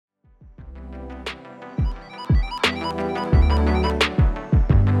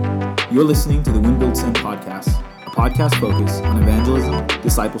You're listening to the Win Build Send podcast, a podcast focused on evangelism,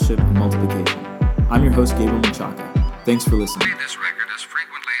 discipleship, and multiplication. I'm your host, Gabriel Menchaca. Thanks for listening. Play this record as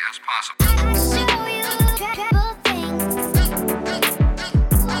frequently as possible.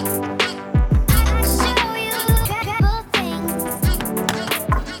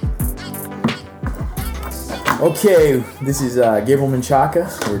 Okay, this is Gabriel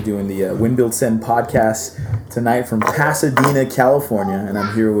Menchaca. We're doing the Win Build Send podcast tonight from Pasadena, California, and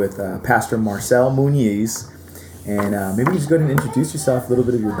I'm here with Pastor Marcel Muniz. And maybe just go ahead and introduce yourself, a little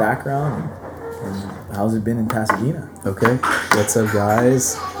bit of your background, and how's it been in Pasadena? Okay, what's up,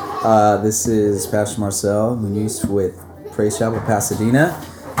 guys? This is Pastor Marcel Muniz with Praise Chapel Pasadena.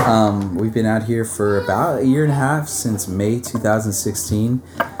 We've been out here for about a year and a half, since May 2016.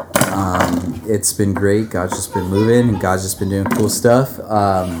 It's been great. God's just been moving, and God's just been doing cool stuff.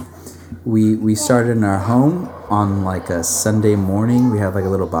 We started in our home on like a Sunday morning. We had like a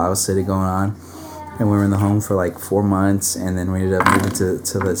little Bible study going on, and we were in the home for like 4 months, and then we ended up moving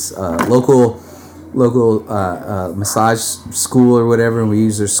to this local massage school or whatever, and we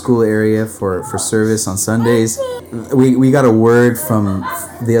used their school area for service on Sundays. We got a word from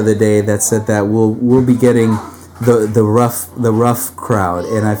the other day that said that we'll be getting the rough crowd,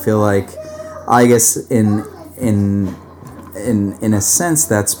 and I feel like, I guess in a sense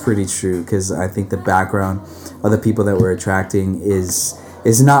that's pretty true, because I think the background of the people that we're attracting is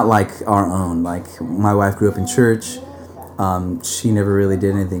not like our own. Like, my wife grew up in church. She never really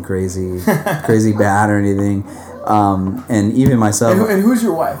did anything crazy bad or anything. And even myself. And who's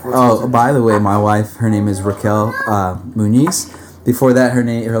your wife? By the way, my wife, her name is Raquel Muniz. Before that,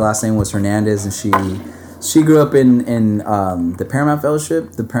 her last name was Hernandez, and she grew up in the Paramount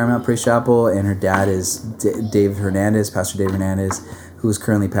Fellowship, the Paramount Praise Chapel, and her dad is Dave Hernandez, Pastor Dave Hernandez, who is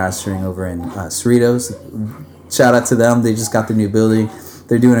currently pastoring over in Cerritos. Shout out to them. They just got their new building.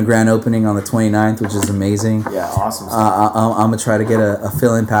 They're doing a grand opening on the 29th, which is amazing. Yeah, awesome. I'm going to try to get a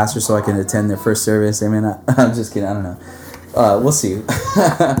fill-in pastor so I can attend their first service. I mean, I'm just kidding. I don't know. We'll see.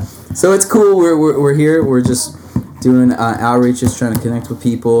 So it's cool. We're here. We're just doing outreaches, trying to connect with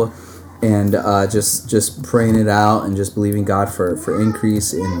people, and just praying it out and just believing God for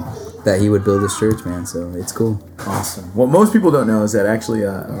increase in that He would build this church, man. So it's cool. Awesome. What most people don't know is that actually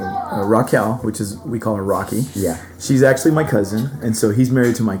Raquel, which is, we call her Rocky. Yeah. She's actually my cousin, and so he's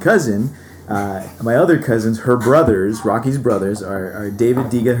married to my cousin. My other cousins, her brothers, Rocky's brothers, are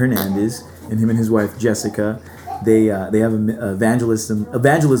David Diga Hernandez and him and his wife Jessica. They have an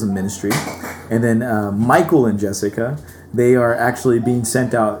evangelism ministry, and then Michael and Jessica, they are actually being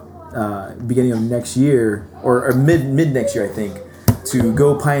sent out beginning of next year or mid next year, I think, to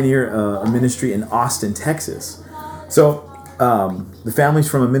go pioneer a ministry in Austin, Texas. So the family's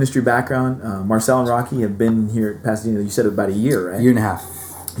from a ministry background. Marcel and Rocky have been here at Pasadena, you said about a year, right? Year and a half.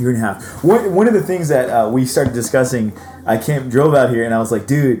 One of the things that we started discussing, I drove out here and I was like,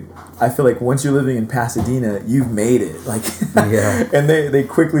 dude, I feel like once you're living in Pasadena, you've made it. Like, yeah. And they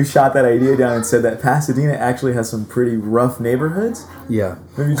quickly shot that idea down and said that Pasadena actually has some pretty rough neighborhoods. Yeah.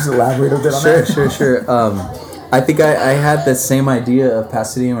 Maybe just elaborate a bit on that. Sure. I think I had the same idea of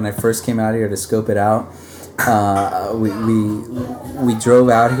Pasadena when I first came out here to scope it out. We drove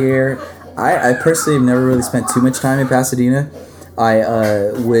out here. I personally have never really spent too much time in Pasadena.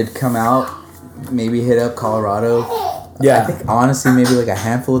 I would come out, maybe hit up Colorado. Yeah, I think honestly maybe like a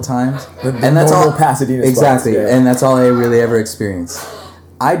handful of times, and that's all Pasadena. Exactly, spots, yeah. And that's all I really ever experienced.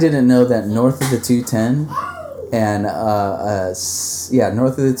 I didn't know that north of the 210, and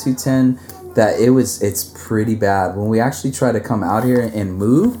north of the 210, that it's pretty bad. When we actually try to come out here and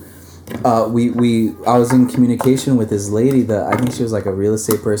move, I was in communication with this lady that I think she was like a real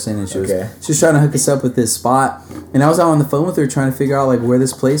estate person, and she was trying to hook us up with this spot, and I was out on the phone with her trying to figure out like where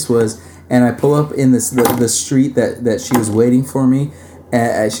this place was. And I pull up in the street that she was waiting for me.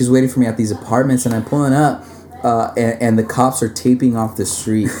 She's waiting for me at these apartments, and I'm pulling up, and the cops are taping off the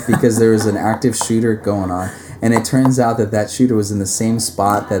street because there was an active shooter going on. And it turns out that shooter was in the same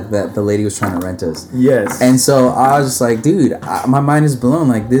spot that the lady was trying to rent us. Yes. And so I was just like, dude, my mind is blown.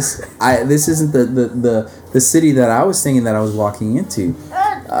 Like this isn't the city that I was thinking that I was walking into.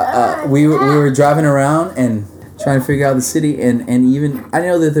 We were driving around and trying to figure out the city, and even I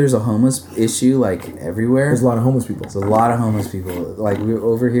know that there's a homeless issue like everywhere. There's a lot of homeless people. Like we were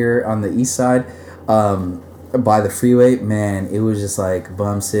over here on the east side, by the freeway. Man, it was just like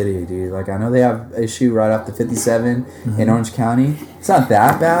bum city, dude. Like I know they have issue right off the 57 in Orange County. It's not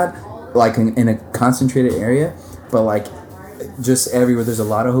that bad, like in a concentrated area, but like just everywhere. There's a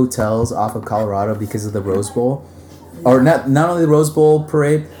lot of hotels off of Colorado because of the Rose Bowl. Or not only the Rose Bowl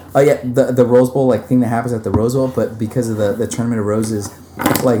parade, the Rose Bowl like thing that happens at the Rose Bowl, but because of the Tournament of Roses,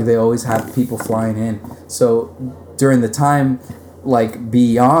 Like they always have people flying in. So during the time, like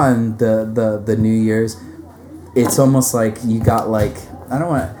beyond the New Year's, it's almost like you got like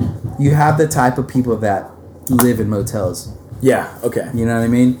you have the type of people that live in motels. Yeah. Okay. You know what I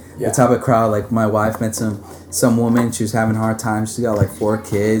mean? Yeah. The type of crowd. Like my wife met some woman. She was having a hard time. She's got like 4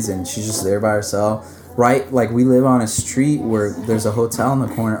 kids, and she's just there by herself. Right? Like we live on a street where there's a hotel in the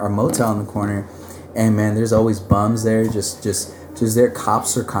corner or motel in the corner, and man, there's always bums there. Just there.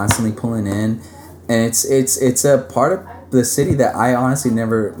 Cops are constantly pulling in, and it's a part of the city that I honestly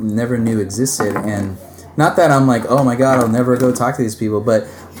never knew existed. And not that I'm like, oh my God, I'll never go talk to these people, but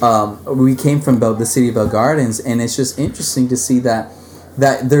we came from the city of Bell Gardens, and it's just interesting to see that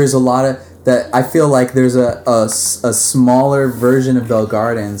there's a lot of that. I feel like there's a smaller version of Bell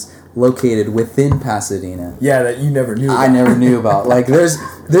Gardens located within Pasadena. Yeah, that you never knew about. I never knew about. Like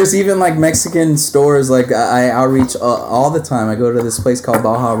there's even like Mexican stores. Like I outreach all the time. I go to this place called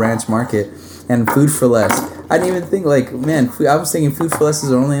Baja Ranch Market and Food for Less. I didn't even think like, man, I was thinking Food for Less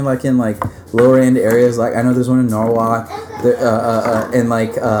is only like in like lower end areas. Like I know there's one in Norwalk, and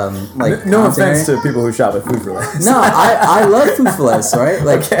like no offense to people who shop at Food for Less. No, I love Food for Less, right?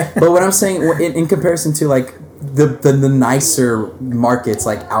 Like, okay. But what I'm saying in comparison to like the nicer markets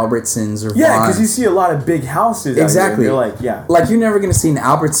like Albertsons or Yeah, Vons. because you see a lot of big houses. Exactly. You're like, yeah. Like you're never gonna see an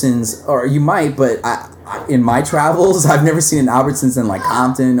Albertsons, or you might, but in my travels, I've never seen an Albertsons in like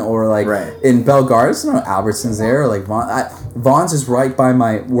Compton or like in Bell Gardens. There's no Albertsons there, or like Vons is right by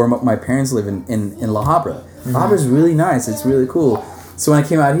where my parents live in La Habra. Mm-hmm. La Habra is really nice. It's really cool. So when I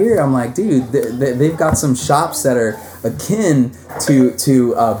came out here, I'm like, dude, they've got some shops that are akin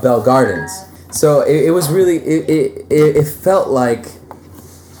to Bell Gardens. So it was really it felt like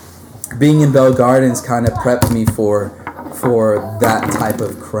being in Bell Gardens kind of prepped me for that type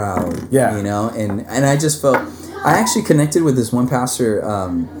of crowd. Yeah. You know, and I just felt I actually connected with this one pastor.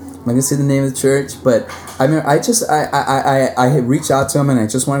 I'm not gonna say the name of the church, but I had reached out to him, and I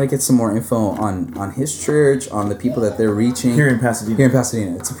just wanted to get some more info on his church, on the people that they're reaching here in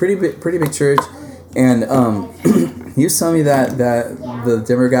Pasadena. It's a pretty big church, and he was telling me that the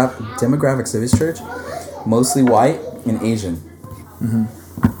demographics of his church mostly white and Asian. Mm-hmm.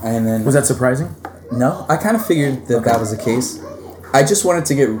 And then was that surprising? No, I kind of figured that was the case. I just wanted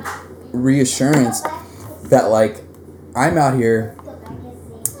to get reassurance that like I'm out here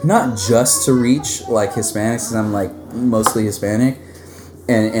not just to reach like Hispanics, and I'm like mostly Hispanic,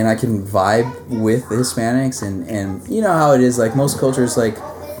 and I can vibe with the Hispanics, and you know how it is, like most cultures like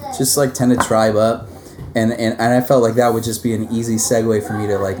just like tend to tribe up, and I felt like that would just be an easy segue for me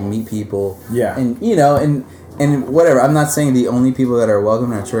to like meet people. Yeah. And you know, and whatever, I'm not saying the only people that are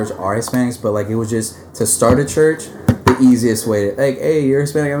welcome in our church are Hispanics, but like it was just to start a church, the easiest way to like, hey, you're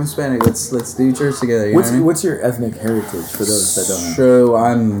Hispanic, I'm Hispanic, let's do church together. You know what I mean? What's your ethnic heritage for those that don't know?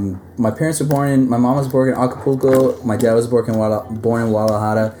 So my parents were my mom was born in Acapulco, my dad was born in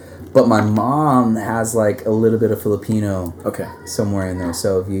Guadalajara, but my mom has like a little bit of Filipino somewhere in there.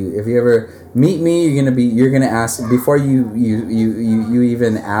 So if you ever meet me, you're gonna ask before you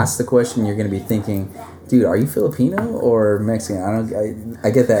even ask the question, you're gonna be thinking, dude, are you Filipino or Mexican?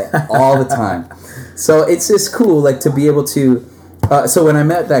 I get that all the time. So it's just cool, like to be able to. So when I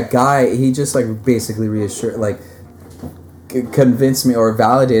met that guy, he just like basically reassured, like convinced me or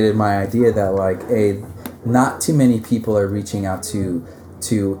validated my idea that like, hey, not too many people are reaching out to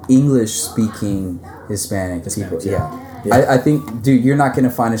English speaking Hispanic people. Yeah. I think, dude, you're not going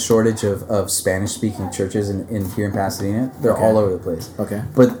to find a shortage of Spanish speaking churches in here in Pasadena. They're all over the place. Okay.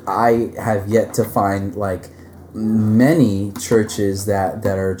 But I have yet to find like many churches that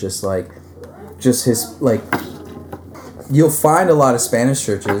are just like you'll find a lot of Spanish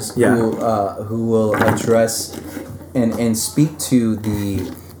churches who will address and speak to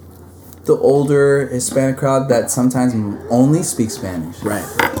the older Hispanic crowd that sometimes only speaks Spanish. Right.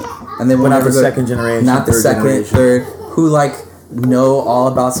 And then not the second generation. Not the second, third, who like know all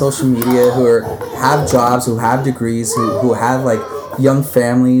about social media, who have jobs, who have degrees, who have like young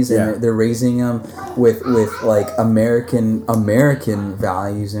families, and they're raising them with like American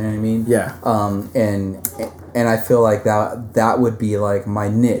values. You know what I mean? Yeah. And I feel like that would be like my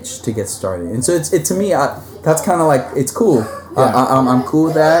niche to get started. And so it's to me that's kind of like, it's cool. I'm cool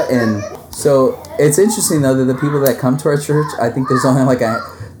with that. And so it's interesting though that the people that come to our church, I think there's only like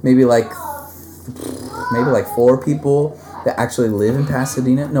maybe like 4 people that actually live in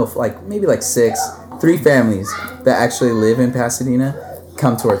Pasadena. No, like maybe like 6, 3 families that actually live in Pasadena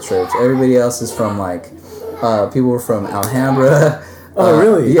come to our church. Everybody else is from like people from Alhambra. Oh,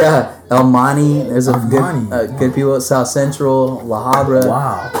 really? Yeah. El Monte. There's good people at South Central, La Habra.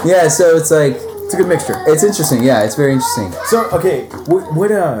 Wow. Yeah, so it's like It's a good mixture. It's interesting. Yeah, it's very interesting. So okay, what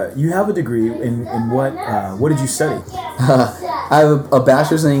you have a degree in what did you study? I have a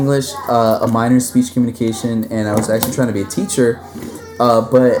bachelor's in English, a minor in speech communication, and I was actually trying to be a teacher.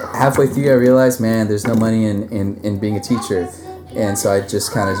 But halfway through, I realized, man, there's no money in being a teacher, and so I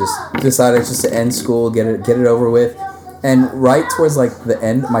just kind of decided just to end school, get it over with, and right towards like the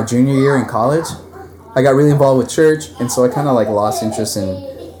end, my junior year in college, I got really involved with church, and so I kind of like lost interest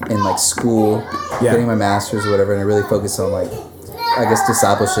in like school, getting my master's or whatever, and I really focused on like, I guess,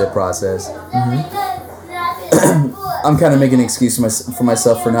 discipleship process. I'm kind of making an excuse for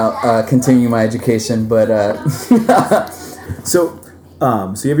myself for not continuing my education, but So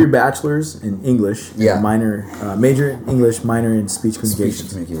you have your bachelor's in English, and a major in English, minor in speech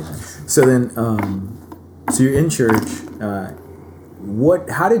communications. So then, so you're in church.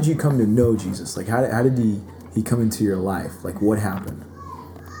 How did you come to know Jesus? Like, how did he come into your life? Like, what happened?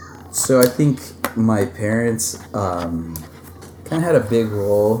 So I think my parents kind of had a big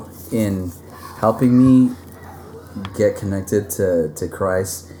role in helping me get connected to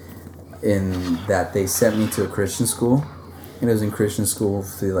Christ, in that they sent me to a Christian school. And it was in Christian school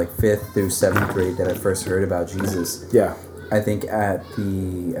through like 5th through 7th grade that I first heard about Jesus. Yeah. I think it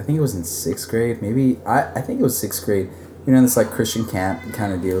was in 6th grade, maybe. I think it was 6th grade. You know, this like Christian camp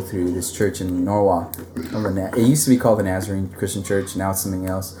kind of deal through this church in Norwalk. It used to be called the Nazarene Christian Church. Now it's something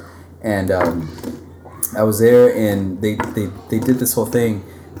else. And I was there, and they did this whole thing,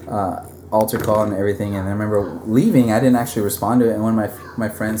 altar call and everything. And I remember leaving. I didn't actually respond to it. And one of my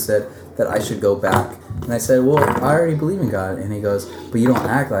friends said that I should go back. And I said, well, I already believe in God. And he goes, but you don't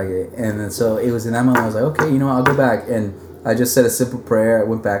act like it. And then, so it was in that moment I was like, okay, you know what, I'll go back. And I just said a simple prayer. I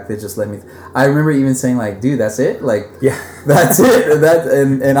went back. They just let me. I remember even saying like, dude, that's it. Like, yeah, that's it.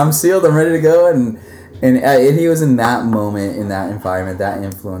 And I'm sealed. I'm ready to go. And he was in that moment, in that environment, that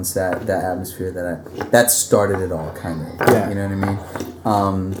influence, that atmosphere that started it all, kind of. Yeah. You know what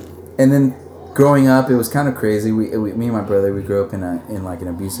I mean? And then growing up, it was kind of crazy. Me and my brother, we grew up in like an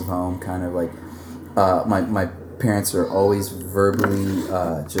abusive home, kind of like. My parents are always verbally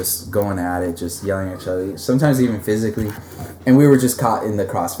just going at it, just yelling at each other, sometimes even physically, and we were just caught in the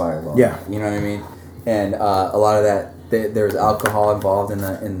crossfire of all that, you know what I mean? And a lot of that, there was alcohol involved in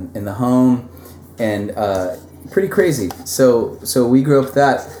the home, and pretty crazy. So we grew up with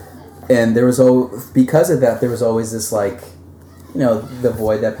that, and because of that, there was always this, like, you know, the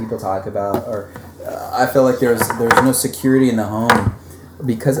void that people talk about, or I feel like there was no security in the home.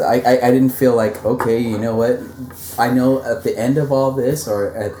 Because I didn't feel like, okay, you know what, I know at the end of all this,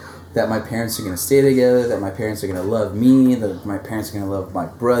 that my parents are going to stay together, that my parents are going to love me, that my parents are going to love my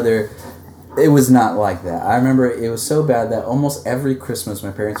brother. It was not like that. I remember it was so bad that almost every Christmas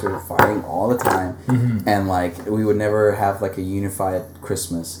my parents were fighting all the time, and like we would never have like a unified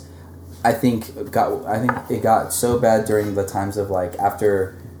Christmas. I think it got so bad during the times of like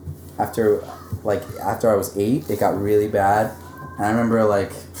after I was 8, it got really bad. And I remember,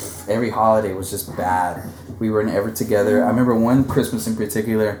 like, every holiday was just bad. We were never together. I remember one Christmas in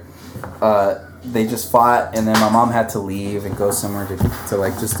particular, they just fought, and then my mom had to leave and go somewhere to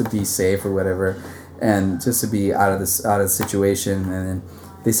like, just to be safe or whatever, and just to be out of the situation. And then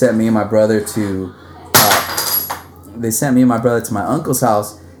they sent me and my brother to my uncle's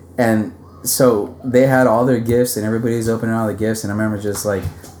house, and so they had all their gifts, and everybody was opening all the gifts, and I remember just, like,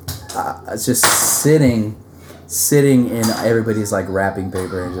 just sitting in everybody's like wrapping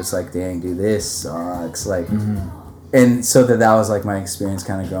paper and just like, dang, dude, this sucks, like. And so that was like my experience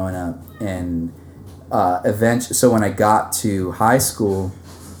kind of growing up. And eventually, so when I got to high school,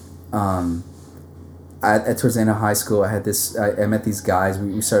 towards the end of high school, I met these guys.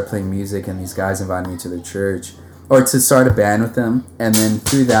 We started playing music, and these guys invited me to their church, or to start a band with them. And then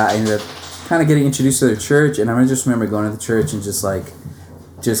through that, I ended up kind of getting introduced to their church. And I just remember going to the church and just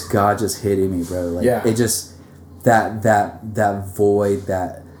God just hitting me, bro. Like, it just, that void,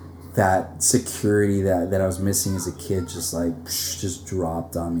 that security that I was missing as a kid just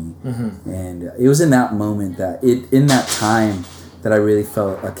dropped on me. And it was in that moment in that time that I really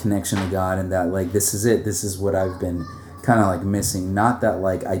felt a connection to God, and that like, this is it, this is what I've been kind of like missing. Not that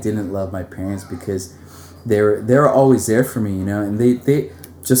like I didn't love my parents, because they were always there for me, you know, and they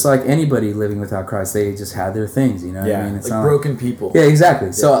just like anybody living without Christ, they just had their things, you know what I mean? It's like not broken people. Yeah, exactly.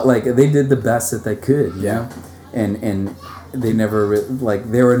 Yeah. So like they did the best that they could, you know? And they never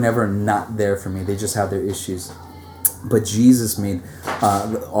they were never not there for me. They just had their issues, but Jesus made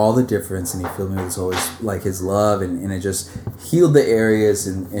all the difference, and he filled me with his love, and it just healed the areas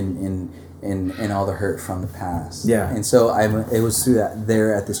and all the hurt from the past. And so it was through that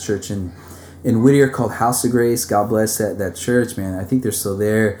there at this church in Whittier called House of Grace. God bless that church, man. I think they're still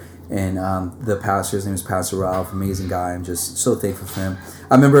there, and the pastor, his name is Pastor Ralph, amazing guy. I'm just so thankful for him.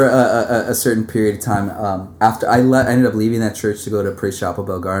 I remember a certain period of time after I ended up leaving that church to go to Praise Chapel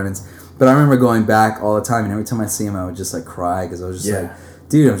Bell Gardens, but I remember going back all the time, and every time I see him, I would just like cry because I was just like,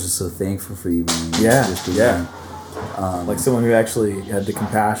 dude, I'm just so thankful for you, man. Like someone who actually had the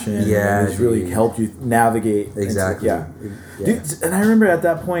compassion and has really helped you navigate. Exactly. Dude, and I remember at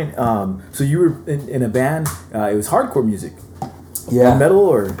that point, so you were in a band, it was hardcore music. Metal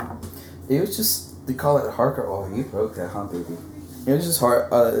or? It was just, they call it hardcore. Oh, you broke that, huh, baby? It was just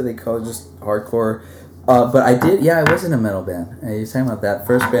hard, they call it just hardcore. But I did, I was in a metal band. You're talking about that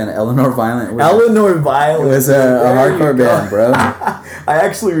first band, Eleanor Violent. Eleanor Violent. It was a hardcore band, bro. I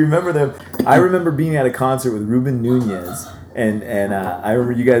actually remember them. I remember being at a concert with Ruben Nunez, and I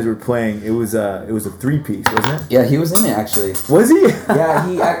remember you guys were playing. It was a 3-piece, wasn't it? Yeah, he was in it actually. Was he?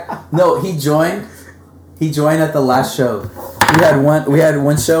 Yeah, he joined. He joined at the last show. We had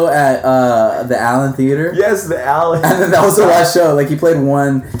one show at the Allen Theater. Yes, the Allen. And then that was the last show. Like he played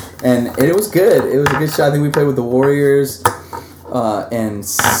one, and it was good. It was a good show. I think we played with the Warriors, and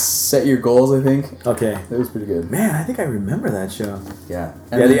Set Your Goals. I think. Okay, it was pretty good. Man, I think I remember that show. Yeah.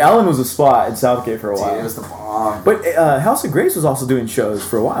 The Allen was a spot in Southgate for a while. Dude, it was the bomb. But House of Grace was also doing shows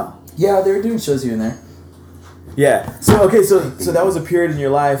for a while. Yeah, they were doing shows here and there. Yeah. So okay, so that was a period in your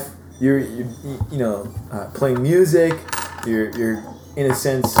life. You're playing music. You're in a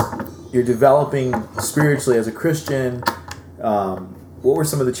sense you're developing spiritually as a Christian. What were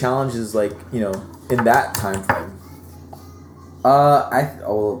some of the challenges like in that time frame?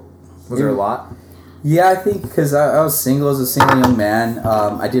 Was there a lot? Yeah, I think because I was single as a single young man.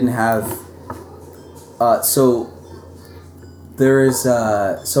 I didn't have. So there is.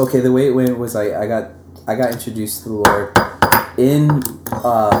 The way it went was I got introduced to the Lord in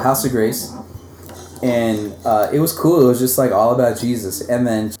House of Grace. And it was cool. It was just like all about Jesus. And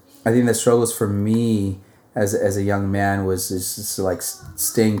then I think the struggles for me as a young man was just like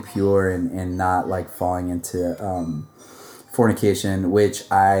staying pure and not like falling into fornication, which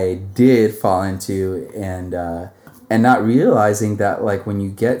I did fall into, and not realizing that like when you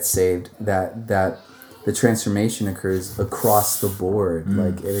get saved that the transformation occurs across the board.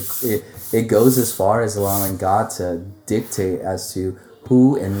 Like it goes as far as allowing God to dictate as to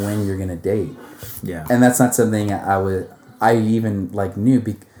who and when you're gonna date. Yeah. And that's not something I even like knew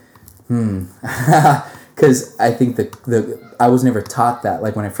because I think I was never taught that.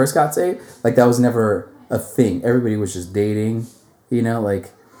 Like when I first got saved, like that was never a thing. Everybody was just dating,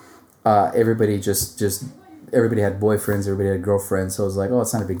 like everybody just everybody had boyfriends, everybody had girlfriends, so it was like, oh,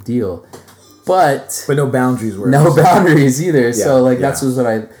 it's not a big deal. But no boundaries were. No boundaries either. Yeah, so like that's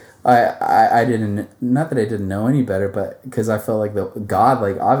what I didn't, not that I didn't know any better, but because I felt like God,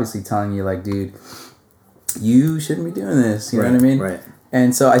 like obviously telling you like, dude, you shouldn't be doing this. You know what I mean? Right.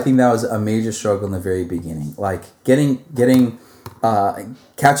 And so I think that was a major struggle in the very beginning. Like getting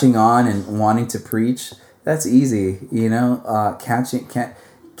catching on and wanting to preach, that's easy,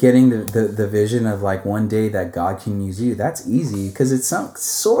 getting the vision of like one day that God can use you, that's easy because it's some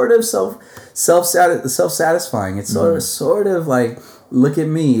sort of self-satisfying. It's sort of like, look at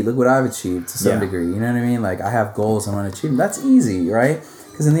me, look what I've achieved to some degree. You know what I mean? Like I have goals I want to achieve. That's easy, right?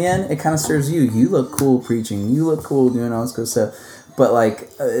 Because in the end, it kind of serves you. You look cool preaching. You look cool doing all this good stuff. But like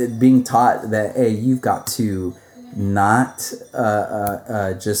being taught that, hey, you've got to not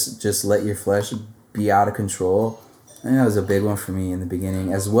just let your flesh be out of control. I think that was a big one for me in the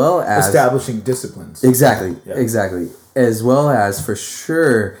beginning, as well as establishing disciplines. Exactly. As well as for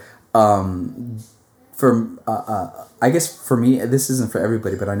sure, I guess for me, this isn't for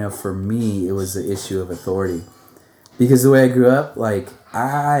everybody, but I know for me, it was the issue of authority, because the way I grew up, like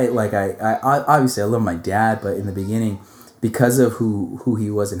I obviously I love my dad, but in the beginning, because of who he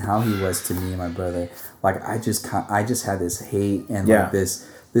was and how he was to me and my brother, like I just had this hate and like this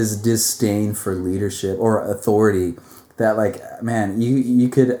disdain for leadership or authority that like, man, you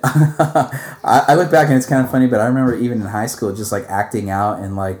could I look back and it's kind of funny, but I remember even in high school just like acting out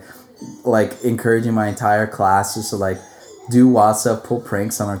and like encouraging my entire class just to like do wild stuff, pull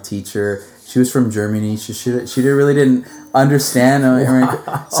pranks on our teacher. She was from Germany. She really didn't understand.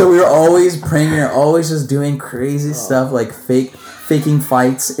 So we were always pranking her, always just doing crazy stuff, like faking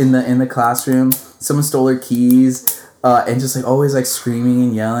fights in the classroom. Someone stole her keys, and just like always like screaming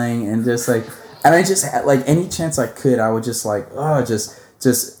and yelling and just like, and I just had like any chance I could, I would just like just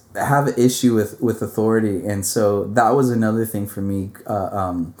have an issue with authority, and so that was another thing for me.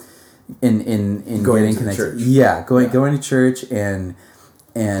 In going getting to connected, church. Going to church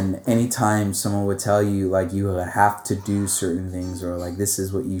and anytime someone would tell you like you have to do certain things or like this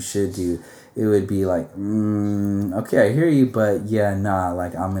is what you should do, it would be like, okay, I hear you, but yeah, nah,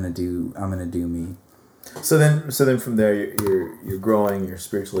 like I'm gonna do me. So then from there you're growing, you're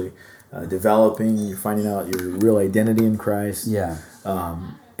spiritually developing, you're finding out your real identity in Christ. Yeah.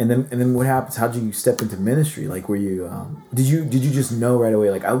 And then what happens? How did you step into ministry? Like, were you did you just know right away,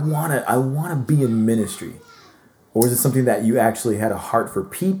 like, I wanna be in ministry, or was it something that you actually had a heart for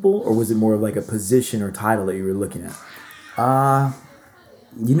people, or was it more of like a position or title that you were looking at?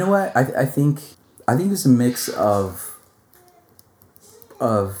 You know what? I think it's a mix of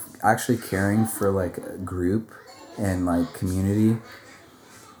actually caring for like a group and like community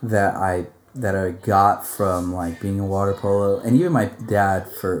that I got from like being in water polo. And even my dad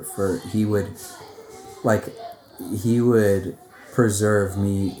he would preserve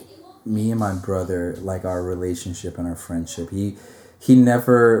me and my brother, like our relationship and our friendship. He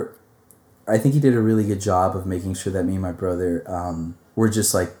never, I think he did a really good job of making sure that me and my brother were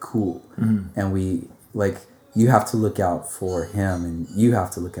just like cool. And we like, you have to look out for him and you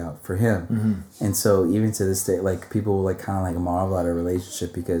have to look out for him. And so even to this day, like people will like kind of like marvel at our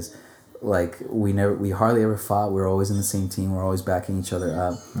relationship because like we hardly ever fought. We were always in the same team. We're always backing each other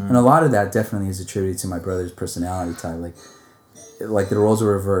up. And a lot of that definitely is attributed to my brother's personality type. Like the roles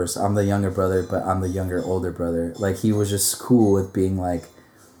were reversed. I'm the younger brother, but I'm the younger older brother. Like he was just cool with being like,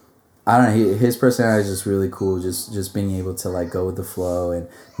 I don't know, his personality is just really cool, just being able to like go with the flow and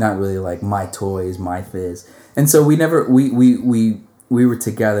not really like my toys, my fizz. And so we were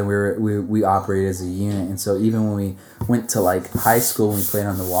together, we operated as a unit. And so even when we went to like high school, when we played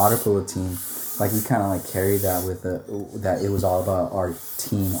on the water polo team, like we kind of like carried that with that it was all about our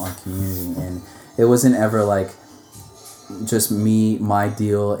team, our community, and it wasn't ever like just me, my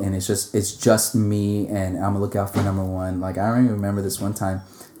deal, and it's just me, and I'm gonna look out for number one. Like I don't even remember this one time.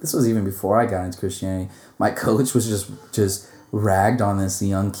 This was even before I got into Christianity. My coach was just ragged on this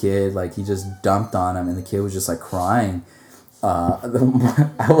young kid. Like he just dumped on him, and the kid was just like crying. I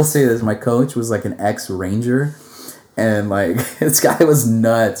will say this: my coach was like an ex-Ranger, and like this guy was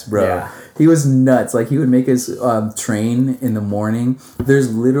nuts, bro. Yeah. He was nuts. Like he would make us train in the morning.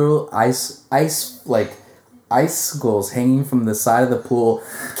 There's literal icicles hanging from the side of the pool.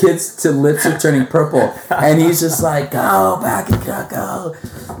 Kids' lips are turning purple, and he's just like, go back and go.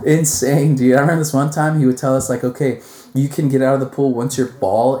 Insane, dude. I remember this one time he would tell us like, okay, you can get out of the pool once your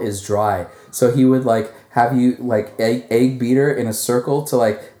ball is dry. So he would like have you like egg beater in a circle to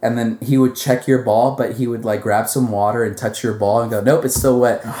like, and then he would check your ball, but he would like grab some water and touch your ball and go, nope, it's still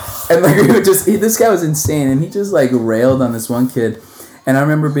wet. And like this guy was insane, and he just like railed on this one kid. And I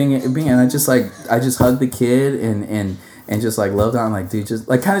remember being, and I just hugged the kid and just like loved on, like, dude, just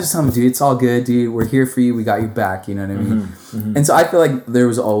like kind of just tell him, dude, it's all good, dude. We're here for you. We got you back. You know what I mean? And so I feel like there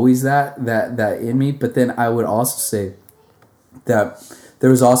was always that in me. But then I would also say that there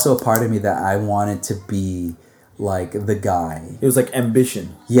was also a part of me that I wanted to be like the guy. It was like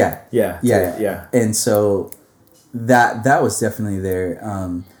ambition. Yeah. Yeah. And so that was definitely there,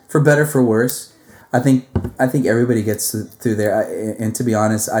 for better, for worse. I think everybody gets through there, and to be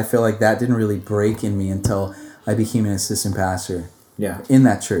honest, I feel like that didn't really break in me until I became an assistant pastor. Yeah. In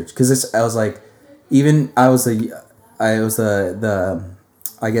that church, because I was like, I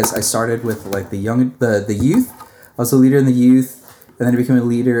guess I started with like the youth. I was a leader in the youth, and then I became a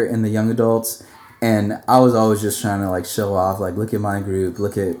leader in the young adults. And I was always just trying to like show off, like, look at my group,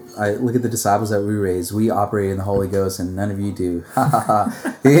 look at the disciples that we raised. We operate in the Holy Ghost, and none of you do.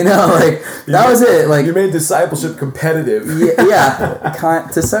 You know, like that was it. Like you made discipleship competitive. yeah,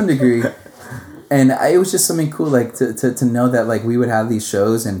 to some degree. And it was just something cool, like to know that like we would have these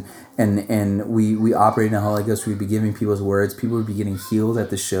shows and we operated in the Holy Ghost. We'd be giving people's words. People would be getting healed at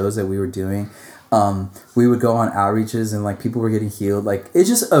the shows that we were doing. We would go on outreaches and like people were getting healed. Like it's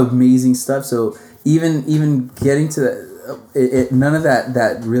just amazing stuff. So even getting to that, none of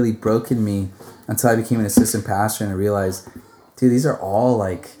that really broke in me until I became an assistant pastor and I realized, dude, these are all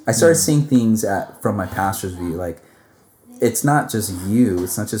like, I started seeing things from my pastor's view. Like it's not just you,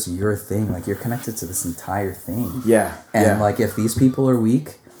 it's not just your thing. Like you're connected to this entire thing. Yeah. And like if these people are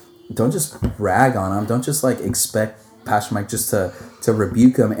weak, don't just rag on them. Don't just like expect Pastor Mike just to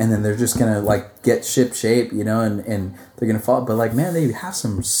rebuke them and then they're just gonna like get ship shape, you know, and they're gonna fall. But like, man, they have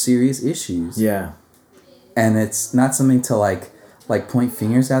some serious issues. Yeah. And it's not something to like point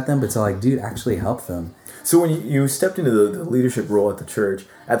fingers at them, but to like, dude, actually help them. So when you stepped into the leadership role at the church,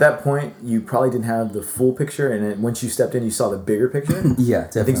 at that point you probably didn't have the full picture, and then once you stepped in, you saw the bigger picture. Yeah,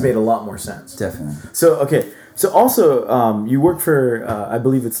 definitely. Things made a lot more sense. Definitely. So okay. So also, you work for, I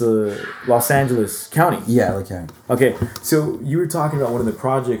believe it's Los Angeles County. Yeah, LA County. Okay, so you were talking about one of the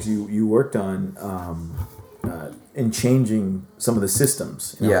projects you worked on in changing some of the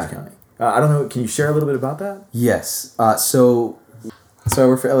systems in LA County. I don't know. Can you share a little bit about that? Yes. So I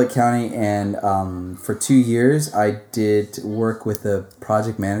worked for LA County, and for 2 years I did work with the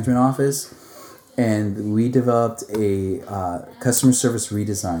project management office, and we developed a customer service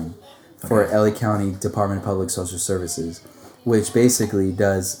redesign for LA County Department of Public Social Services, which basically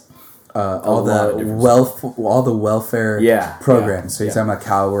does all the welfare programs. So you're talking about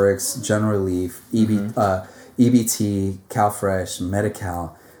CalWorks, General Relief, EBT, CalFresh,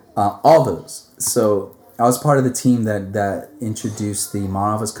 Medi-Cal, all those. So I was part of the team that introduced the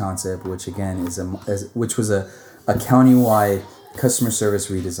Mon-Office concept, which again which was a county-wide customer service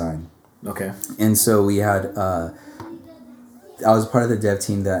redesign. Okay. And so we had I was part of the dev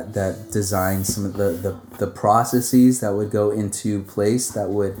team that designed some of the processes that would go into place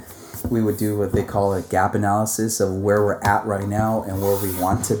we would do what they call a gap analysis of where we're at right now and where we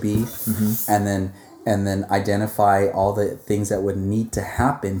want to be, and then identify all the things that would need to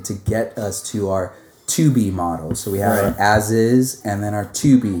happen to get us to our to be model. So we have our as is and then our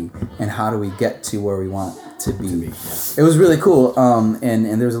to be, and how do we get to where we want to be. It was really cool,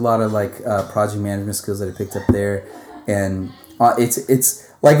 and there's a lot of like project management skills that I picked up there, and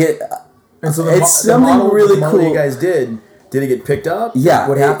it's like it. And so it's something really cool you guys did. Did it get picked up? Yeah,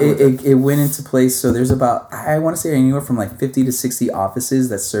 what happened? It went into place. So there's about, I want to say anywhere from like 50 to 60 offices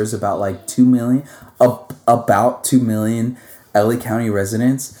that serves about like 2 million LA County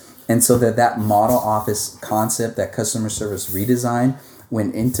residents. And so that model office concept, that customer service redesign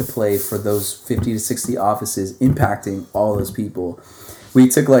went into play for those 50 to 60 offices, impacting all those people. We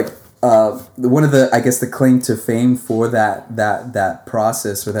took like one of the, I guess the claim to fame for that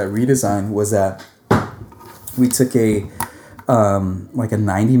process or that redesign was that we took like a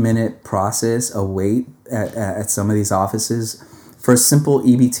 90-minute process, a wait at some of these offices for a simple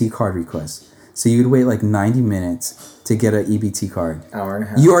EBT card request. So you'd wait like 90 minutes to get an EBT card. Hour and a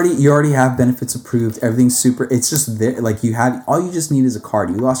half. You already have benefits approved. Everything's super. It's just there. Like all you just need is a card.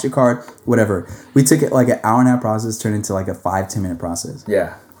 You lost your card, whatever. We took it like an hour and a half process, turned into like a 5-10 minute process.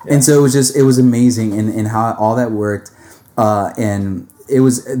 Yeah. And so it was amazing in how all that worked, and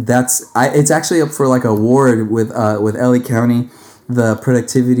it's actually up for like an award with LA County, the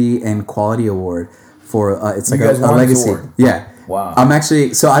Productivity and Quality Award for it's like a legacy. Yeah. Wow. I'm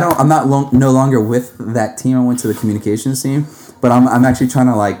actually no longer with that team. I went to the communications team, but I'm actually trying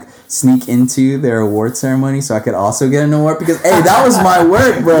to like sneak into their award ceremony so I could also get an award, because hey, that was my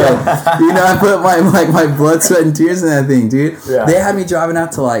work, bro. You know, I put my blood, sweat, and tears in that thing, dude. Yeah. They had me driving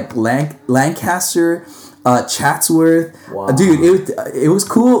out to like Lancaster, Chatsworth. Wow. Dude, it was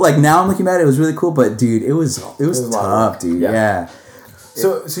cool. Like now I'm looking at it, it was really cool, but dude, it was tough, dude. Yeah.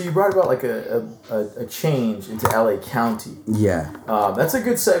 So you brought about like a change into LA County. Yeah. That's a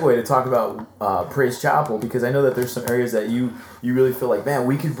good segue to talk about Praise Chapel, because I know that there's some areas that you really feel like, man,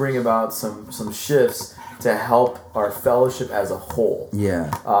 we could bring about some shifts to help our fellowship as a whole.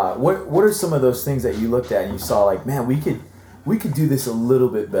 Yeah. What are some of those things that you looked at and you saw like, man, we could do this a little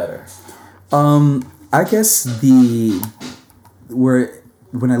bit better? I guess when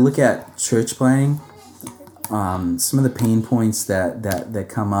I look at church planning, some of the pain points that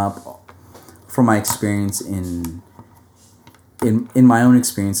come up from my experience in my own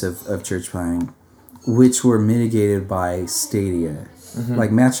experience of church planning, which were mitigated by Stadia. Mm-hmm.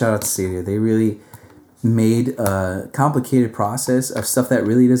 Like, mad shout out to Stadia. They really made a complicated process of stuff that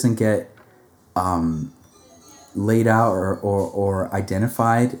really doesn't get laid out or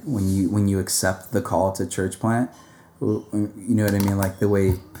identified when you accept the call to church plant. You know what I mean? Like the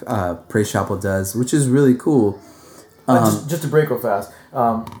way Praise Chapel does, which is really cool. Just to break real fast,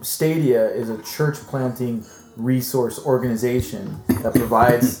 Stadia is a church planting resource organization that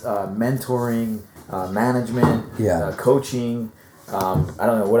provides mentoring, management, coaching. I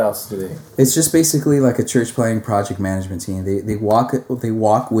don't know, what else do they? It's just basically like a church planting project management team. They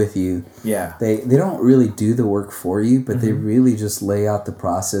walk with you. Yeah. They don't really do the work for you, but they really just lay out the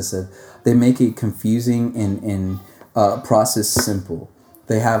process of. They make it confusing and process simple.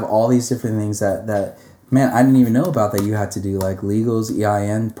 They have all these different things that man, I didn't even know about, that you had to do, like legals,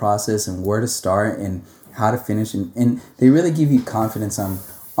 EIN process, and where to start and how to finish, and they really give you confidence on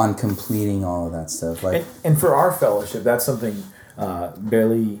completing all of that stuff. Like, and for our fellowship, that's something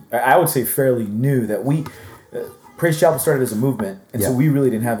I would say fairly new, that we Praise Chapel started as a movement, and so we really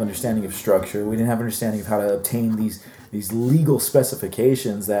didn't have understanding of structure. We didn't have understanding of how to obtain these legal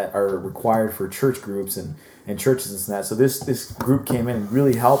specifications that are required for church groups and and churches and that. So this group came in and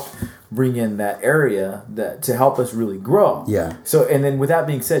really helped bring in that area that to help us really grow. Yeah. So and then with that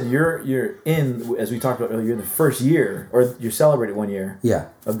being said, you're in, as we talked about earlier, you're in the first year, or you're celebrating 1 year. Yeah.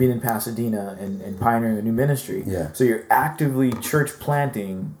 Of being in Pasadena and pioneering a new ministry. Yeah. So you're actively church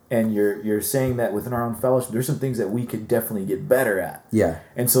planting, and you're saying that within our own fellowship, there's some things that we could definitely get better at. Yeah.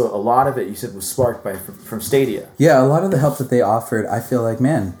 And so a lot of it, you said, was sparked from Stadia. Yeah, a lot of the help that they offered, I feel like,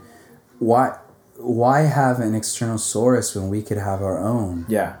 man, why have an external source when we could have our own?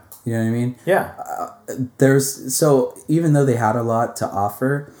 Yeah. You know what I mean? Yeah. So even though they had a lot to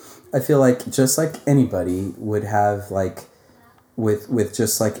offer, I feel like just like anybody would have, like, with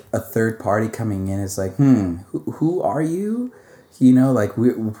just like a third party coming in, is like, who are you? You know, like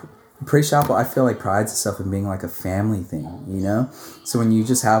Praise Chapel, I feel like prides itself in being like a family thing, you know? So when you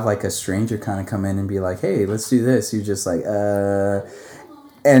just have like a stranger kind of come in and be like, hey, let's do this, you're just like,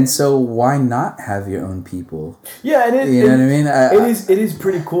 and so why not have your own people? Yeah, and you know what I mean? It is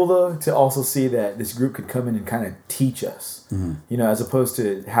pretty cool though to also see that this group could come in and kind of teach us, you know, as opposed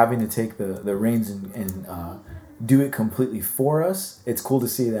to having to take the reins and do it completely for us. It's cool to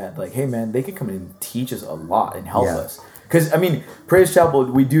see that, like, hey man, they could come in and teach us a lot and help us. Because, I mean, Praise Chapel,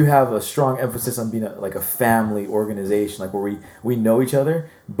 we do have a strong emphasis on being like a family organization, like where we know each other.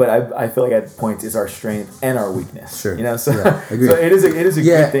 But I feel like at points it's our strength and our weakness. Sure. You know, so, agree. so it is a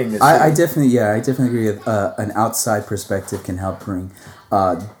good thing. I definitely agree with an outside perspective can help bring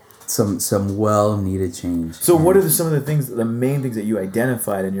some well needed change. So what are some of the main things that you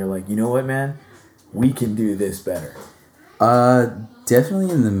identified and you're like, you know what, man, we can do this better? Definitely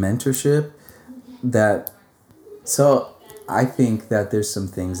in the mentorship so I think that there's some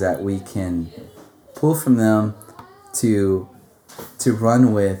things that we can pull from them to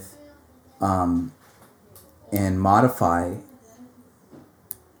run with and modify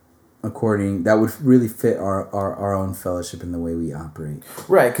according, that would really fit our own fellowship and the way we operate.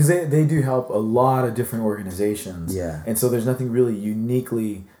 Right, because they do help a lot of different organizations. Yeah. And so there's nothing really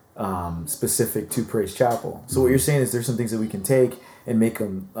uniquely specific to Praise Chapel. So what you're saying is there's some things that we can take and make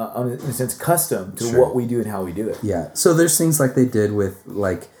them, in a sense, custom to what we do and how we do it. Yeah. So there's things like they did with,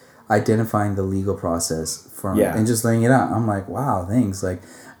 like, identifying the legal process and just laying it out. I'm like, wow, thanks. Like,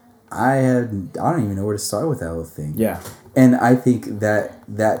 I don't even know where to start with that whole thing. Yeah. And I think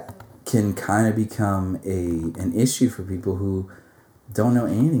that can kind of become an issue for people who don't know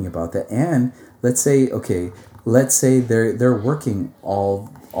anything about that. And let's say they're working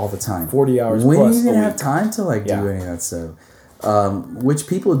all the time, 40 hours when plus are you gonna a have week? time to like do any of that stuff? Which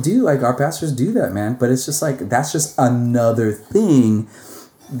people do, like our pastors do that, man. But it's just like, that's just another thing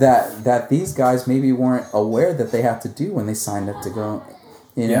that these guys maybe weren't aware that they have to do when they signed up to go,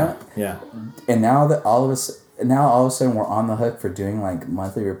 you know? Yeah. And now that all of a sudden we're on the hook for doing like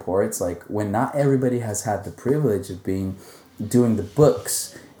monthly reports, like when not everybody has had the privilege of doing the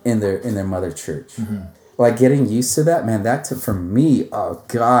books in their mother church. Mm-hmm. Like getting used to that, man, that took, for me, oh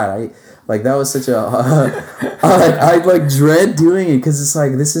God, that was such a, I like dread doing it because it's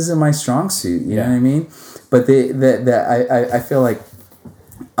like, this isn't my strong suit, you know what I mean? But I feel like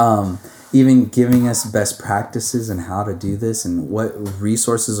even giving us best practices and how to do this and what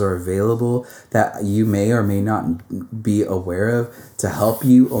resources are available that you may or may not be aware of to help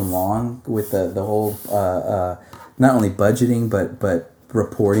you along with the whole, not only budgeting, but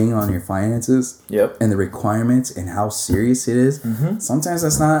reporting on your finances and the requirements and how serious it is. Mm-hmm. Sometimes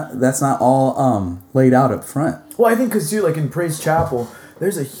that's not all laid out up front. Well, I think because too, like in Praise Chapel,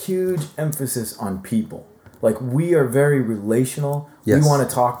 there's a huge emphasis on people. Like, we are very relational. Yes. We want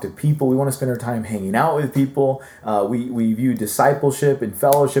to talk to people. We want to spend our time hanging out with people. We view discipleship and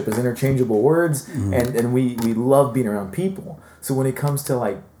fellowship as interchangeable words, and we love being around people. So when it comes to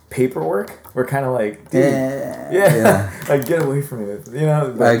like paperwork, we're kind of like, dude, like get away from it, you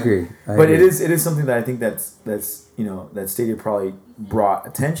know. But, I agree. But it is something that I think that's you know, that Stadia probably brought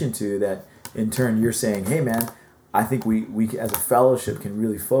attention to. That in turn you're saying, hey man, I think we as a fellowship can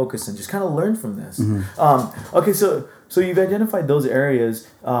really focus and just kind of learn from this. Mm-hmm. Okay, so you've identified those areas.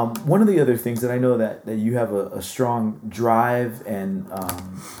 One of the other things that I know that you have a strong drive and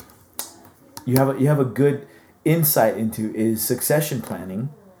you have a good insight into is succession planning.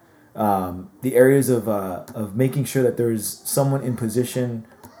 The areas of making sure that there's someone in position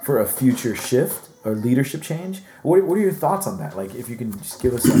for a future shift or leadership change. What are your thoughts on that? Like, if you can just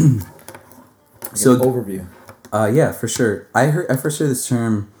give us an overview. Yeah, for sure. I first heard this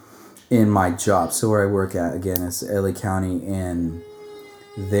term in my job. So where I work at, again, is LA County, and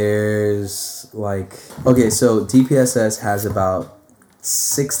there's like, okay, so DPSS has about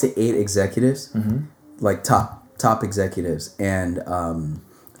 6 to 8 executives, like top executives, and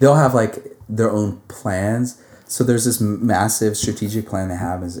they'll have like their own plans. So there's this massive strategic plan that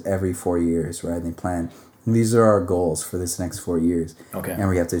happens every 4 years, right? They plan, these are our goals for this next 4 years. Okay. And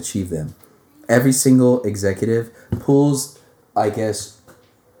we have to achieve them. Every single executive pulls, I guess,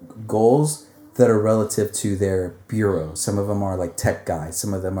 goals that are relative to their bureau. Some of them are like tech guys.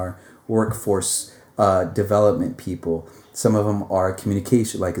 Some of them are workforce development people. Some of them are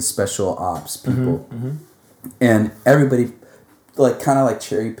communication, like a special ops people. And everybody like kind of like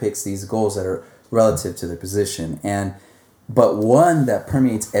cherry picks these goals that are relative to their position. But one that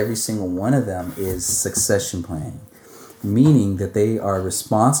permeates every single one of them is succession planning, meaning that they are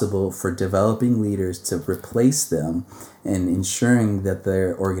responsible for developing leaders to replace them and ensuring that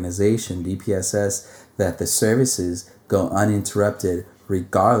their organization, DPSS, that the services go uninterrupted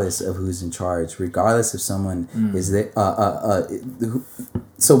regardless of who's in charge, regardless if someone is there.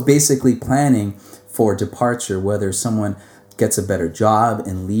 So basically planning for departure, whether someone gets a better job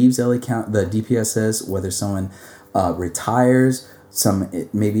and leaves the DPSS, whether someone retires, some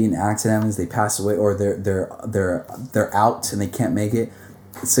maybe an accident happens, they pass away, or they're out and they can't make it.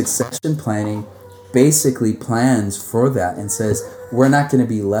 Succession planning basically plans for that and says we're not going to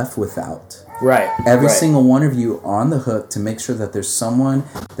be left without. Right. Every single one of you are on the hook to make sure that there's someone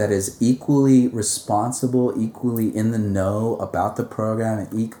that is equally responsible, equally in the know about the program,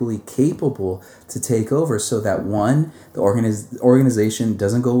 and equally capable to take over, so that one, the organization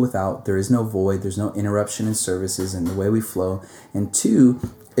doesn't go without, there is no void, there's no interruption in services and the way we flow, and two,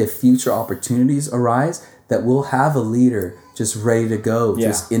 if future opportunities arise, that we'll have a leader just ready to go,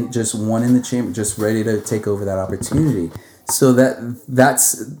 just one in the chamber, just ready to take over that opportunity. So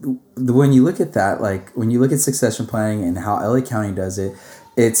that's when you look at that, like when you look at succession planning and how LA County does it,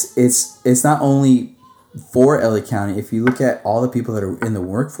 it's not only for LA County. If you look at all the people that are in the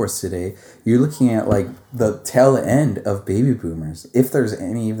workforce today, you're looking at like the tail end of baby boomers, if there's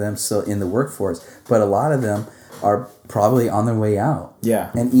any of them still in the workforce, but a lot of them are probably on their way out.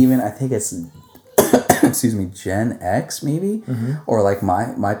 Yeah. And even I think it's excuse me, Gen X maybe, or like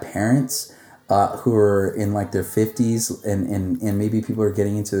my parents. Who are in like their 50s and maybe people are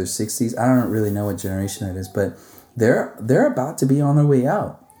getting into their 60s. I don't really know what generation that is, but they're about to be on their way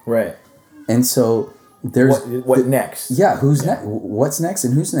out. Right. And so there's what next? Yeah, who's next? What's next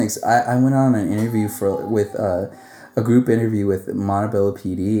and who's next? I went on an interview with a group interview with Montebello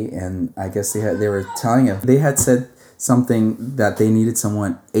PD, and I guess they were telling us they had said something that they needed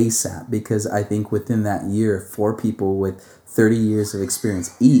someone ASAP, because I think within that year 4 people with 30 years of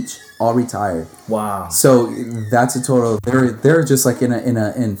experience each all retired. Wow. So that's a total, they're just like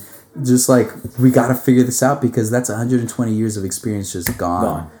in just like, we got to figure this out, because that's 120 years of experience just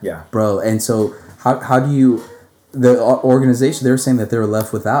gone. Yeah. Bro. And so how do you, the organization, they were saying that they were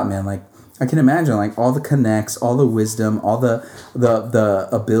left without, man, like I can imagine like all the connects, all the wisdom, all the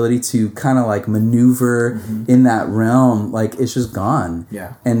ability to kind of like maneuver in that realm, like it's just gone.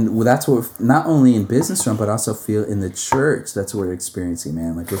 Yeah. And that's what, not only in business realm, but also feel in the church, that's what we're experiencing,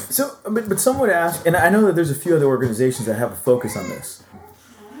 man. Like but some would ask, and I know that there's a few other organizations that have a focus on this.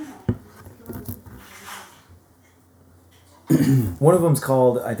 One of them's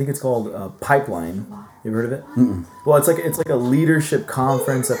called, I think it's called Pipeline. You ever heard of it? Mm-mm. Well, it's like a leadership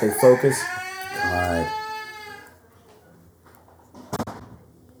conference that they focus. God.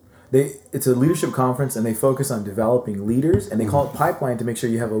 It's a leadership conference, and they focus on developing leaders, and they call it Pipeline to make sure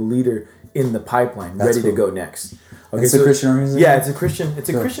you have a leader in the pipeline ready to go next. Okay, it's a Christian organization? Yeah, it's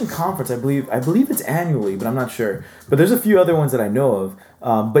a Christian conference. I believe it's annually, but I'm not sure. But there's a few other ones that I know of.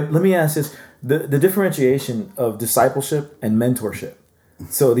 But let me ask this: the differentiation of discipleship and mentorship.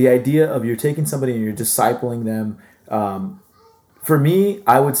 So the idea of you're taking somebody and you're discipling them. For me,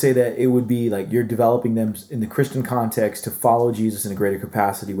 I would say that it would be like you're developing them in the Christian context to follow Jesus in a greater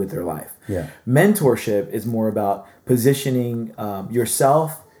capacity with their life. Yeah. Mentorship is more about positioning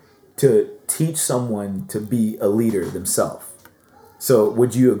yourself to teach someone to be a leader themselves. So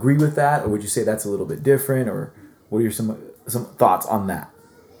would you agree with that, or would you say that's a little bit different, or what are your some thoughts on that?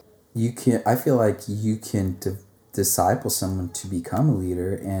 I feel like you can disciple someone to become a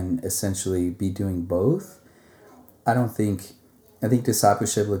leader and essentially be doing both. I think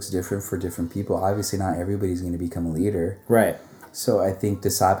discipleship looks different for different people. Obviously not everybody's going to become a leader. Right. So I think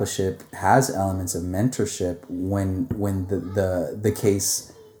discipleship has elements of mentorship when the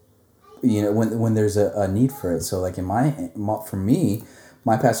case, you know, when there's a need for it. So like for me,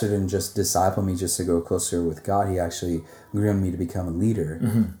 my pastor didn't just disciple me just to go closer with God. He actually groomed me to become a leader,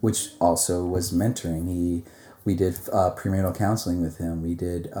 which also was mentoring. We did premarital counseling with him. We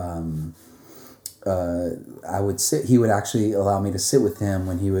did, he would actually allow me to sit with him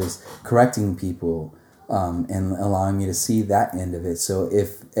when he was correcting people and allowing me to see that end of it. So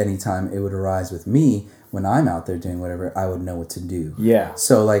if anytime it would arise with me when I'm out there doing whatever, I would know what to do. Yeah.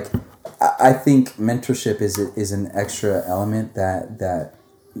 So like, I think mentorship is an extra element that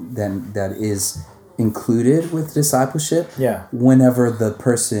is included with discipleship. Yeah. Whenever the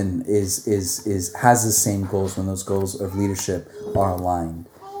person is has the same goals, when those goals of leadership are aligned.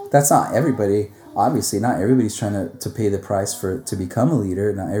 That's not everybody. Obviously, not everybody's trying to pay the price to become a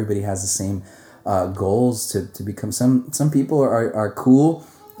leader. Not everybody has the same goals to become. Some people are cool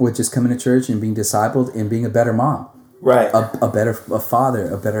with just coming to church and being discipled and being a better mom. Right. A better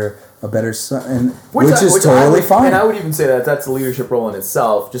father, a better son, and which is totally fine. And I would even say that's a leadership role in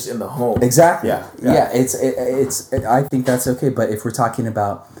itself, just in the home. Exactly. Yeah. It's I think that's okay. But if we're talking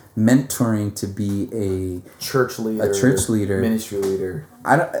about mentoring to be a church leader, ministry leader,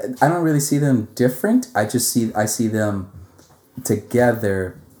 I don't really see them different. I see them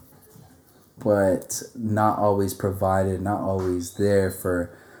together, but not always provided, not always there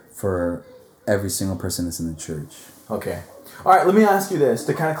for every single person that's in the church. Okay. All right, let me ask you this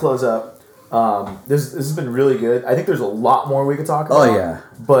to kind of close up. This has been really good. I think there's a lot more we could talk about. Oh, yeah.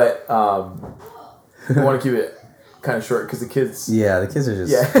 But we want to keep it kind of short because the kids... Yeah, the kids are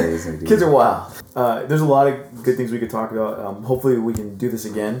just crazy. Dude. Kids are wild. There's a lot of good things we could talk about. Hopefully we can do this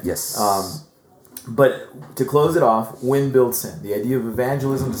again. Yes. But to close it off, win, build, sin. The idea of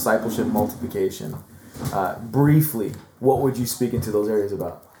evangelism, discipleship, multiplication. Briefly, what would you speak into those areas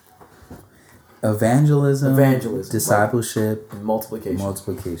about? Evangelism, discipleship, right.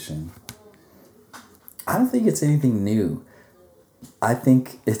 Multiplication. I don't think it's anything new. I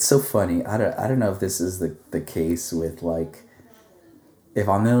think it's so funny. I don't know if this is the case with like, if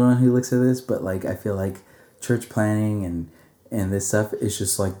I'm the only one who looks at this, but like I feel like church planning and this stuff is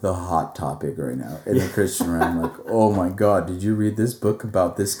just like the hot topic right now in the Christian realm. Like, oh my God, did you read this book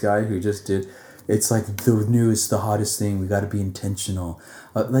about this guy who just did? It's like the newest, the hottest thing. We got to be intentional.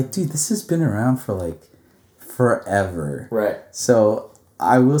 Like, dude, this has been around for like forever. Right. So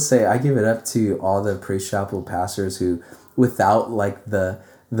I will say I give it up to all the Praise Chapel pastors who, without like the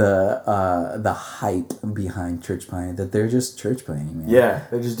hype behind church planning, that they're just church planning, man. Yeah,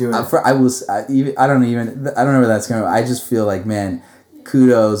 they're just doing it. I don't know where that's going. I just feel like, man,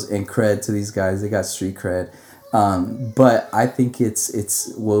 kudos and cred to these guys. They got street cred. But I think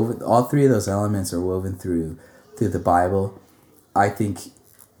it's woven. All three of those elements are woven through the Bible. I think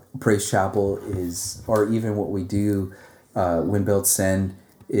Praise Chapel is, or even what we do, Win, Build, Send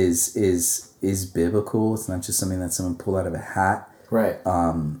is biblical. It's not just something that someone pulled out of a hat. Right.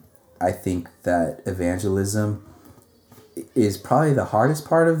 I think that evangelism is probably the hardest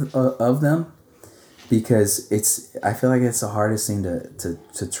part of them, because I feel like it's the hardest thing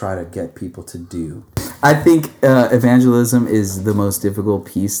to try to get people to do. I think evangelism is the most difficult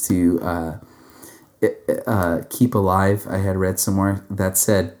piece to keep alive. I had read somewhere that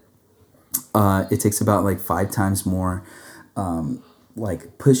said it takes about like 5 times more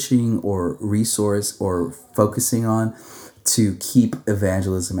like pushing or resource or focusing on to keep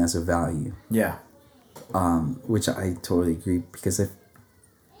evangelism as a value. Yeah. Which I totally agree, because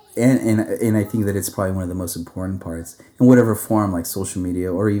and I think that it's probably one of the most important parts in whatever form, like social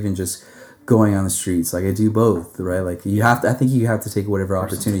media or even just going on the streets. Like I do both, right? Like I think you have to take whatever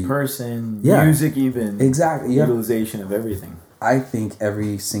opportunity. Music, even. Exactly. Utilization of everything. I think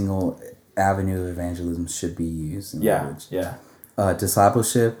every single avenue of evangelism should be used. Language. Yeah.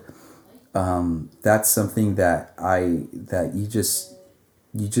 Discipleship. That's something that you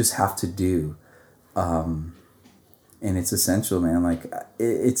just have to do. And it's essential, man. Like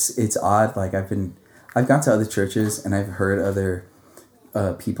it's odd. Like I've gone to other churches and I've heard other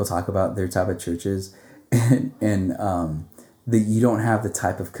people talk about their type of churches, and that you don't have the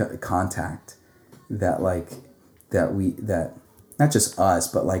type of contact that not just us,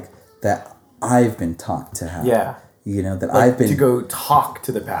 but like that I've been taught to have. Yeah. You know, that like I've been to go talk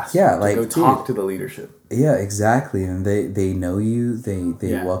to the pastor. Yeah, to like go talk to the leadership. Yeah, exactly. And they know you. They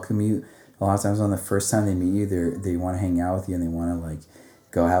welcome you. A lot of times on the first time they meet you, they want to hang out with you and they want to like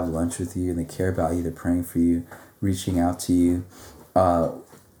go have lunch with you, and they care about you. They're praying for you, reaching out to you. I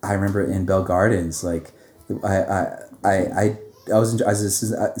remember in Bell Gardens, like I was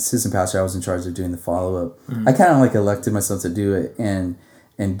as a assistant pastor. I was in charge of doing the follow up. Mm-hmm. I kind of like elected myself to do it, and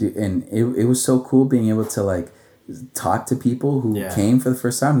it was so cool being able to like talk to people who came for the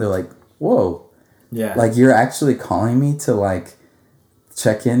first time. They're like, whoa, like you're actually calling me to like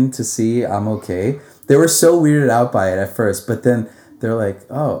check in to see I'm okay. They were so weirded out by it at first, but then they're like,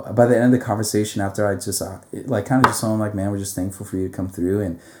 oh, by the end of the conversation, after I just like kind of just told them like, man, we're just thankful for you to come through,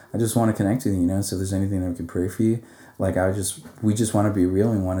 and I just want to connect with you, you know, so if there's anything that we can pray for you. Like we just want to be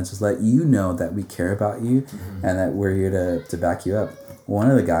real. And we want to just let you know that we care about you and that we're here to back you up. One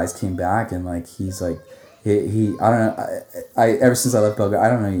of the guys came back and like, he's like, he I don't know. I ever since I left Belgrade, I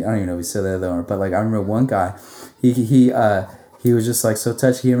don't even know if he's still there though. But like, I remember one guy, he was just like so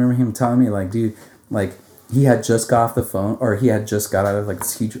touched. He remember him telling me like, dude, like he had just got off the phone, or he had just got out of like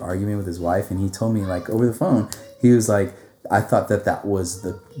this huge argument with his wife, and he told me like over the phone, he was like, I thought that was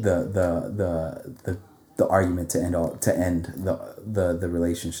the argument to end the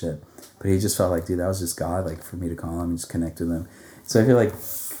relationship, but he just felt like, dude, that was just God, like for me to call him and just connect with him. So I feel like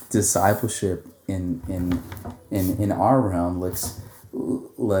discipleship in our realm looks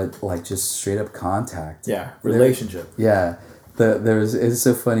like just straight up contact. Yeah, relationship. It's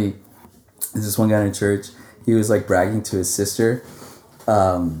so funny. There's this one guy in church. He was like bragging to his sister.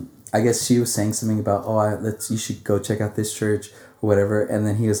 I guess she was saying something about, you should go check out this church or whatever. And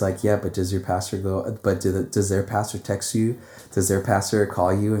then he was like, yeah, but does your pastor does their pastor text you? Does their pastor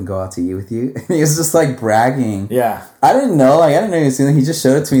call you and go out to eat with you? And he was just like bragging. Yeah. I didn't know he was doing that. He just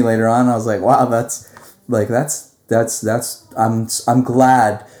showed it to me later on. I was like, wow, that's I'm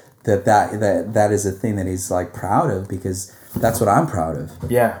glad that is a thing that he's like proud of, because that's what I'm proud of.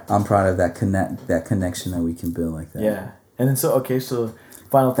 Yeah. I'm proud of that connection that we can build like that. Yeah. And then so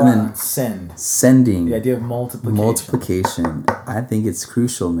final thought on sending. The idea of multiplication. I think it's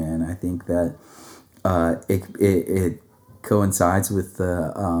crucial, man. I think that it coincides with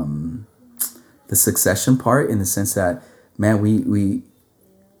the succession part, in the sense that, man, we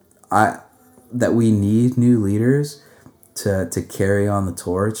need new leaders to carry on the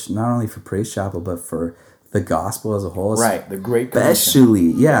torch, not only for Praise Chapel but for the gospel as a whole. Right, the Great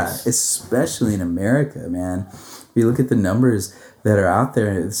Commission. Especially in America, man. If you look at the numbers that are out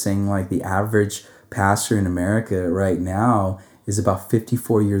there saying like the average pastor in America right now is about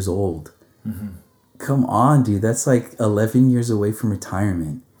 54 years old. Mm-hmm. Come on, dude. That's like 11 years away from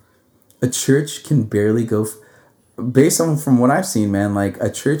retirement. A church can barely go... based on from what I've seen, man, like a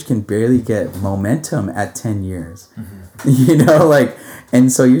church can barely get momentum at 10 years. Mm-hmm.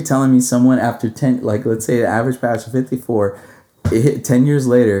 And so you're telling me someone after 10, like let's say the average pastor 54, 10 years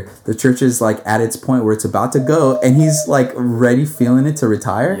later, the church is like at its point where it's about to go, and he's like ready, feeling it to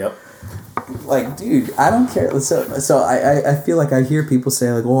retire. Yep. Like, dude, I don't care. So I feel like I hear people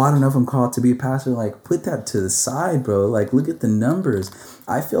say like, I don't know if I'm called to be a pastor. Like, put that to the side, bro. Like, look at the numbers.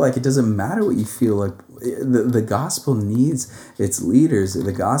 I feel like it doesn't matter what you feel like. The gospel needs its leaders.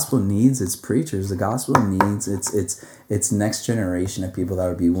 The gospel needs its preachers. The gospel needs its next generation of people that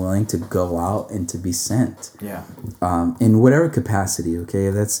would be willing to go out and to be sent. Yeah. In whatever capacity, okay?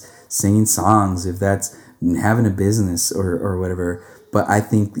 If that's singing songs, if that's having a business or whatever. But I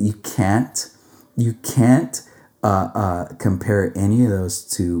think you can't compare any of those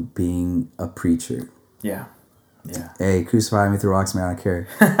to being a preacher. Yeah. Yeah. Hey, crucify me through rocks, man. I don't care.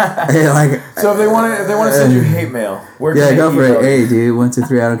 So if they want to send you hate mail, where can they go for email it. Hey, dude,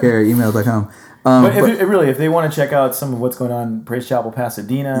 123 I don't care email.com. But if they want to check out some of what's going on in Praise Chapel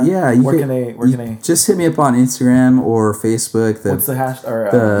Pasadena, where can they just hit me up on Instagram or Facebook. What's the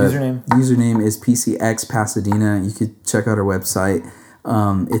username? Username is PCX Pasadena. You could check out our website.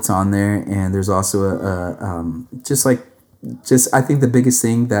 It's on there, and there's also I think the biggest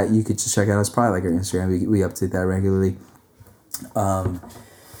thing that you could just check out is probably like our Instagram. We update that regularly.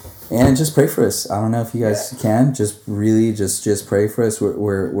 And just pray for us. I don't know if you guys can just really just pray for us.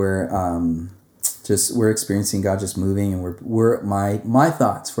 We're experiencing God just moving, and we're my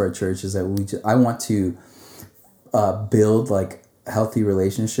thoughts for our church is that I want to build like healthy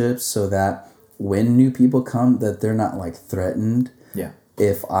relationships so that when new people come, that they're not like threatened. Yeah.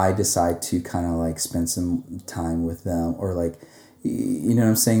 If I decide to kind of like spend some time with them, or like, you know what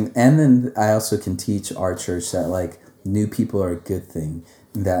I'm saying? And then I also can teach our church that like new people are a good thing,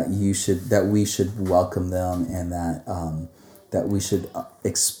 that we should welcome them, and that we should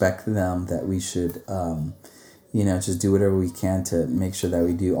expect them, that we should, just do whatever we can to make sure that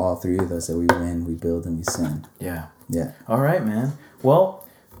we do all three of those, that we win, we build, and we send. Yeah. Yeah. All right, man. Well,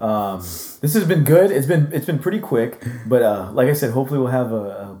 this has been good. It's been pretty quick, but like I said, hopefully we'll have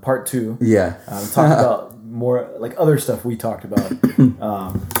a part 2. Yeah. Talk about more like other stuff we talked about.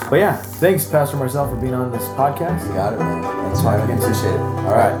 But yeah, thanks, Pastor Marcel, for being on this podcast. You got it, man. Thanks for having me. Appreciate it.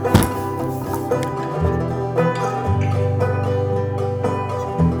 All right.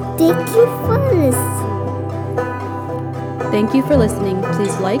 Thank you for listening. Thank you for listening.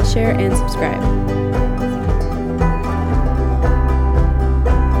 Please like, share, and subscribe.